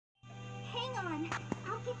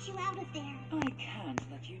I'll get you out of there. I can't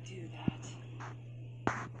let you do that.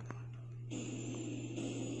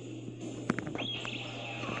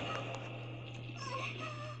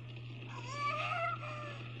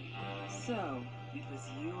 So, it was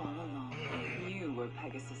you all along. You were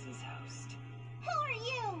Pegasus's host. Who are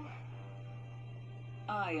you?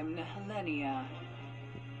 I am Nehelenia.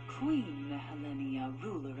 Queen Nehelenia,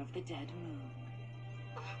 ruler of the Dead Moon.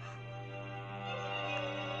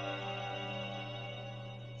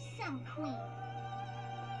 Some queen.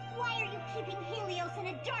 Why are you keeping Helios in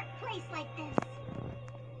a dark place like this?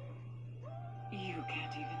 You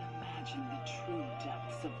can't even imagine the true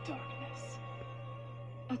depths of darkness.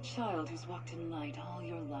 A child who's walked in light all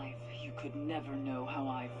your life, you could never know how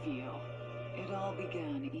I feel. It all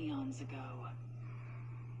began eons ago.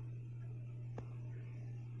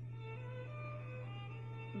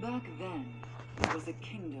 Back then, there was a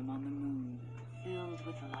kingdom on the moon, filled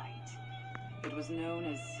with light. It was known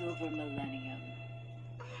as Silver Millennium.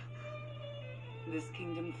 This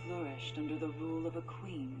kingdom flourished under the rule of a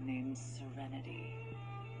queen named Serenity.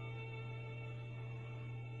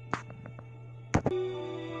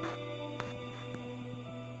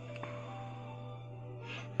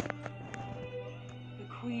 The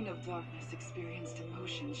Queen of Darkness experienced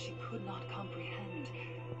emotions she could not comprehend.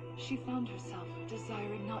 She found herself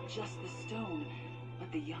desiring not just the stone,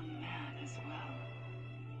 but the young man as well.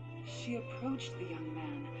 She approached the young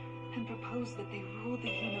man and proposed that they rule the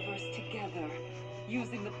universe together,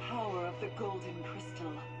 using the power of the golden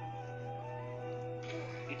crystal.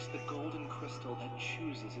 It's the golden crystal that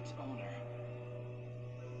chooses its owner.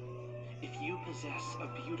 If you possess a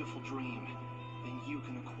beautiful dream, then you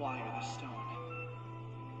can acquire the stone.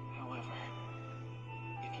 However,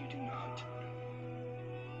 if you do not...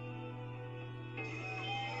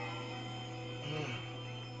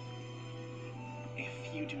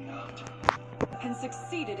 If you do not... And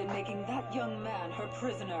succeeded in making that young man her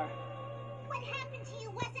prisoner. What happened to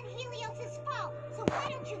you wasn't Helios' fault, so why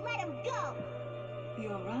don't you let him go?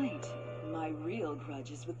 You're right. My real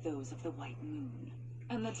grudge is with those of the White Moon.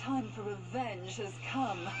 And the time for revenge has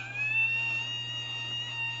come.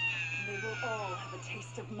 They will all have a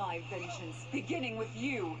taste of my vengeance, beginning with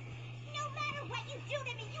you. No matter what you do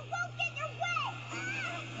to me, you won't get your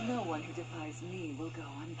way! No one who defies me will go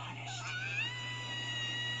unpunished.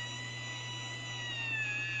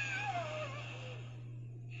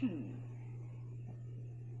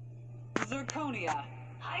 Zirconia!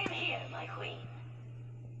 I am here, my queen.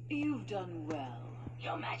 You've done well.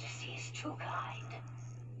 Your Majesty is too kind.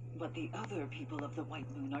 But the other people of the White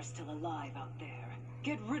Moon are still alive out there.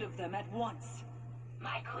 Get rid of them at once.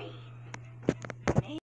 My queen,